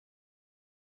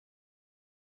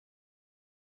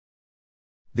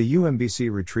The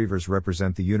UMBC Retrievers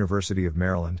represent the University of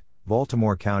Maryland,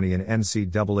 Baltimore County in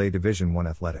NCAA Division I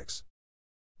athletics.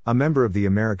 A member of the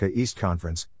America East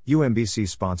Conference, UMBC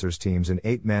sponsors teams in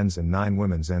 8 men's and 9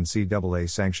 women's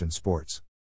NCAA-sanctioned sports.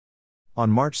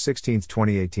 On March 16,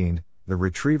 2018, the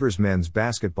Retrievers men's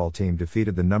basketball team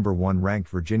defeated the number 1 ranked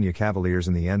Virginia Cavaliers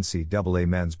in the NCAA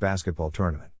men's basketball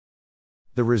tournament.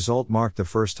 The result marked the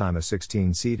first time a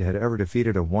 16 seed had ever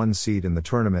defeated a 1 seed in the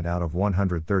tournament out of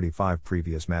 135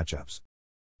 previous matchups.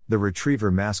 The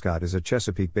Retriever mascot is a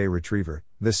Chesapeake Bay Retriever,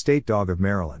 the state dog of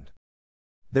Maryland.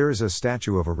 There is a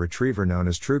statue of a retriever known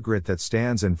as Trudy Grit that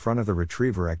stands in front of the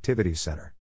Retriever Activities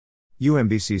Center.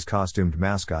 UMBC's costumed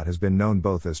mascot has been known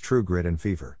both as Trudy Grit and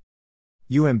Fever.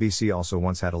 UMBC also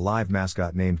once had a live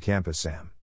mascot named Campus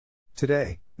Sam.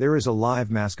 Today, there is a live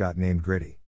mascot named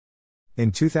Gritty.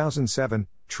 In 2007,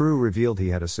 True revealed he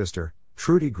had a sister,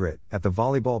 Trudy Grit, at the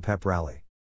volleyball pep rally.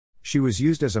 She was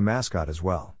used as a mascot as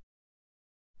well.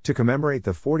 To commemorate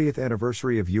the 40th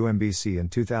anniversary of UMBC in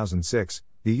 2006,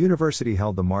 the university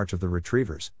held the March of the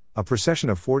Retrievers, a procession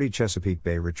of 40 Chesapeake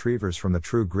Bay Retrievers from the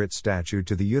Trudy Grit statue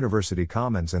to the University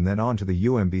Commons and then on to the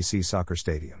UMBC Soccer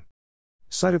Stadium,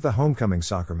 site of the homecoming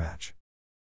soccer match.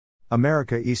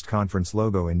 America East Conference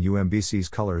logo in UMBC's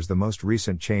colors. The most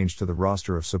recent change to the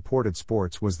roster of supported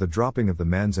sports was the dropping of the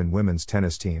men's and women's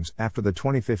tennis teams after the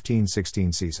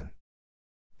 2015-16 season.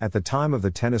 At the time of the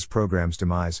tennis program's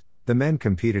demise, the men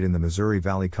competed in the Missouri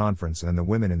Valley Conference and the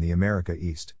women in the America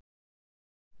East.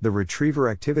 The Retriever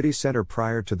Activities Center.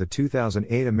 Prior to the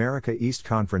 2008 America East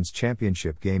Conference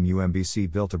Championship game, UMBC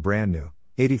built a brand new,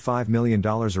 $85 million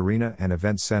arena and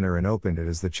event center and opened it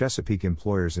as the Chesapeake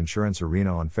Employers Insurance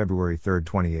Arena on February 3,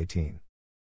 2018.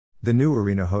 The new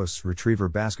arena hosts Retriever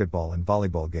basketball and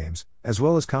volleyball games, as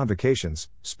well as convocations,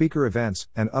 speaker events,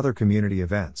 and other community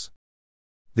events.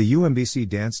 The UMBC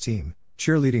dance team,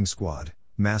 cheerleading squad,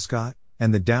 mascot,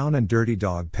 and the Down and Dirty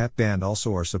Dog pep band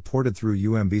also are supported through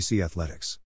UMBC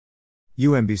Athletics.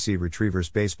 UMBC Retrievers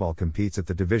baseball competes at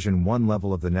the Division I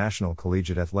level of the National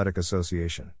Collegiate Athletic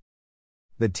Association.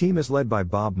 The team is led by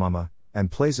Bob Mama,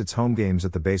 and plays its home games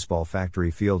at the Baseball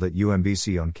Factory Field at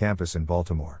UMBC on campus in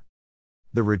Baltimore.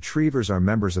 The Retrievers are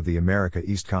members of the America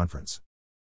East Conference.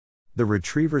 The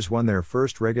Retrievers won their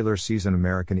first regular season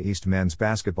American East men's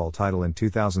basketball title in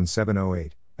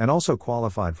 2007-08, and also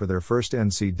qualified for their first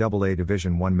NCAA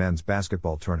Division I men's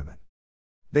basketball tournament.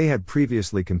 They had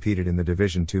previously competed in the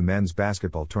Division II men's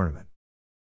basketball tournament.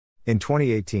 In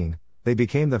 2018, they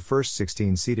became the first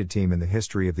 16-seeded team in the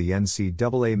history of the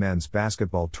NCAA men's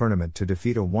basketball tournament to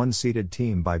defeat a 1-seeded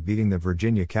team by beating the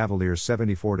Virginia Cavaliers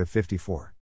 74-54.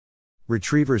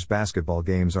 Retrievers basketball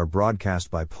games are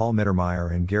broadcast by Paul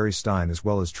Mittermeier and Gary Stein as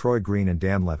well as Troy Green and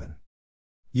Dan Levin.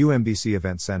 UMBC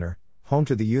Event Center, home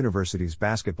to the university's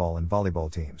basketball and volleyball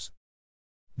teams.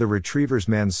 The Retrievers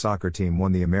men's soccer team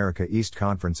won the America East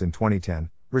Conference in 2010,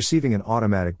 receiving an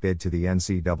automatic bid to the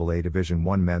NCAA Division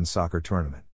I men's soccer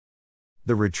tournament.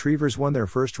 The Retrievers won their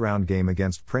first round game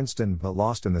against Princeton but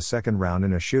lost in the second round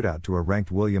in a shootout to a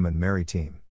ranked William and Mary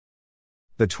team.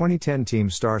 The 2010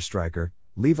 team's star striker,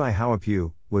 Levi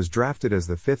Hauapew, was drafted as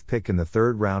the 5th pick in the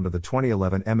 3rd round of the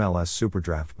 2011 MLS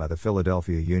Superdraft by the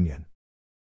Philadelphia Union.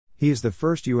 He is the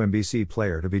first UMBC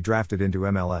player to be drafted into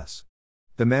MLS.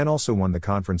 The men also won the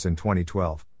conference in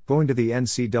 2012, going to the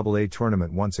NCAA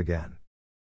tournament once again.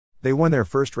 They won their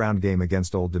first round game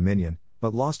against Old Dominion,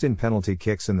 but lost in penalty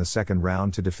kicks in the second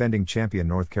round to defending champion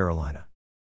North Carolina.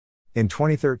 In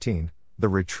 2013, the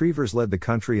Retrievers led the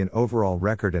country in overall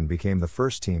record and became the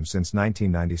first team since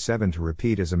 1997 to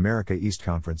repeat as America East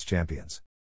Conference champions.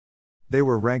 They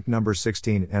were ranked number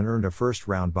 16 and earned a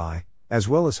first-round bye, as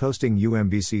well as hosting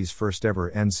UMBC's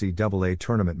first-ever NCAA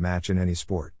tournament match in any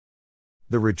sport.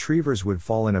 The Retrievers would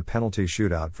fall in a penalty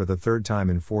shootout for the 3rd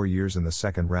time in 4 years in the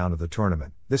second round of the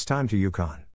tournament, this time to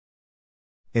UConn.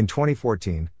 In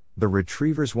 2014, the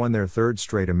Retrievers won their 3rd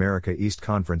straight America East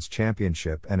Conference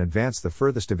championship and advanced the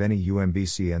furthest of any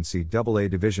UMBC NCAA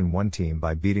Division I team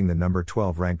by beating the number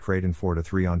 12 ranked Creighton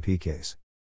 4-3 on PKs.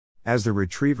 As the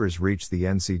Retrievers reached the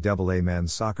NCAA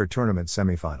men's soccer tournament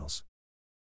semifinals.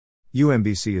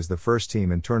 UMBC is the first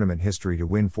team in tournament history to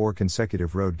win 4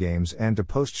 consecutive road games and to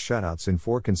post shutouts in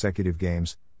 4 consecutive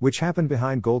games, which happened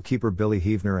behind goalkeeper Billy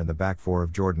Heavner and the back four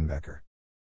of Jordan Becker,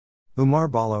 Umar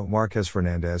Ballo, Marquez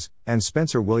Fernandez, and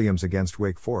Spencer Williams against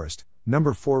Wake Forest,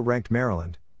 number 4 ranked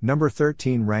Maryland, number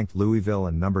 13 ranked Louisville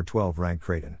and number 12 ranked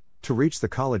Creighton, to reach the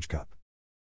College Cup.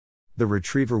 The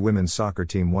Retriever women's soccer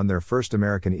team won their first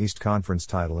American East Conference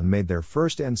title and made their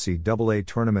first NCAA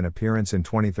tournament appearance in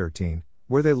 2013,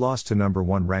 where they lost to number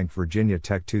 1 ranked Virginia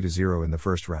Tech 2-0 in the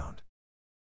first round.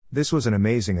 This was an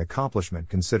amazing accomplishment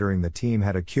considering the team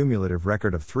had a cumulative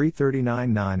record of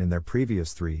 339-9 in their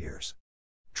previous 3 years.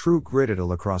 Trudy Grit at a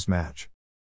lacrosse match.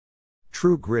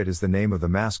 Trudy Grit is the name of the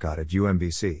mascot at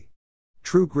UMBC.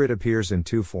 Trudy Grit appears in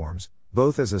 2 forms,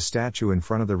 both as a statue in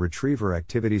front of the Retriever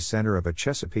Activities Center of a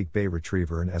Chesapeake Bay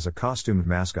Retriever and as a costumed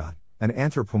mascot, an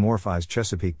anthropomorphized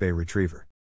Chesapeake Bay Retriever.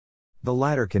 The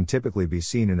latter can typically be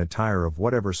seen in attire of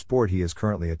whatever sport he is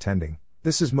currently attending.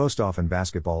 This is most often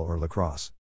basketball or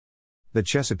lacrosse. The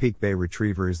Chesapeake Bay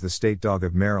Retriever is the state dog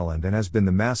of Maryland and has been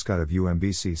the mascot of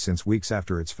UMBC since weeks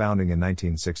after its founding in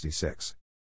 1966.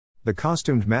 The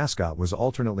costumed mascot was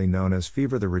alternately known as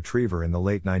Fever the Retriever in the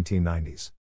late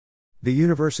 1990s. The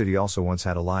university also once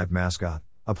had a live mascot,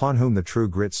 upon whom the Trudy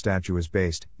Grit statue is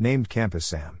based, named Campus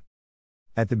Sam.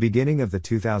 At the beginning of the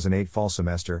 2008 fall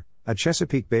semester, a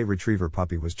Chesapeake Bay Retriever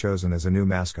puppy was chosen as a new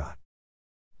mascot.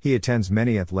 He attends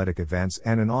many athletic events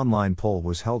and an online poll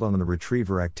was held on the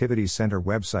Retriever Activities Center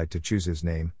website to choose his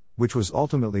name, which was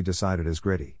ultimately decided as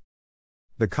Gritty.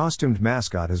 The costumed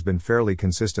mascot has been fairly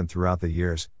consistent throughout the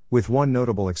years, with one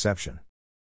notable exception.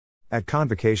 At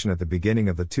convocation at the beginning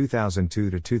of the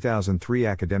 2002 to 2003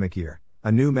 academic year,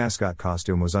 a new mascot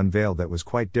costume was unveiled that was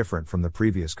quite different from the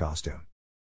previous costume.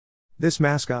 This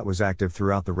mascot was active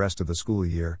throughout the rest of the school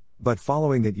year, but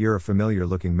following that year a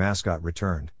familiar-looking mascot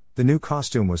returned. The new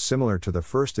costume was similar to the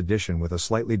first edition with a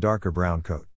slightly darker brown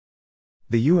coat.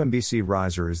 The UMBC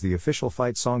Riser is the official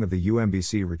fight song of the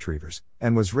UMBC Retrievers,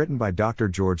 and was written by Dr.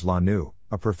 George Lanu,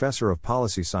 a professor of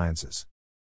policy sciences.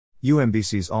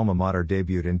 UMBC's alma mater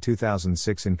debuted in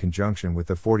 2006 in conjunction with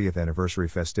the 40th anniversary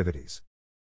festivities.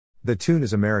 The tune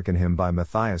is American Hymn by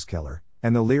Matthias Keller,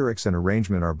 and the lyrics and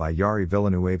arrangement are by Yari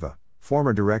Villanueva,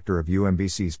 former director of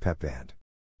UMBC's pep band.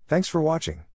 Thanks for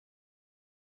watching.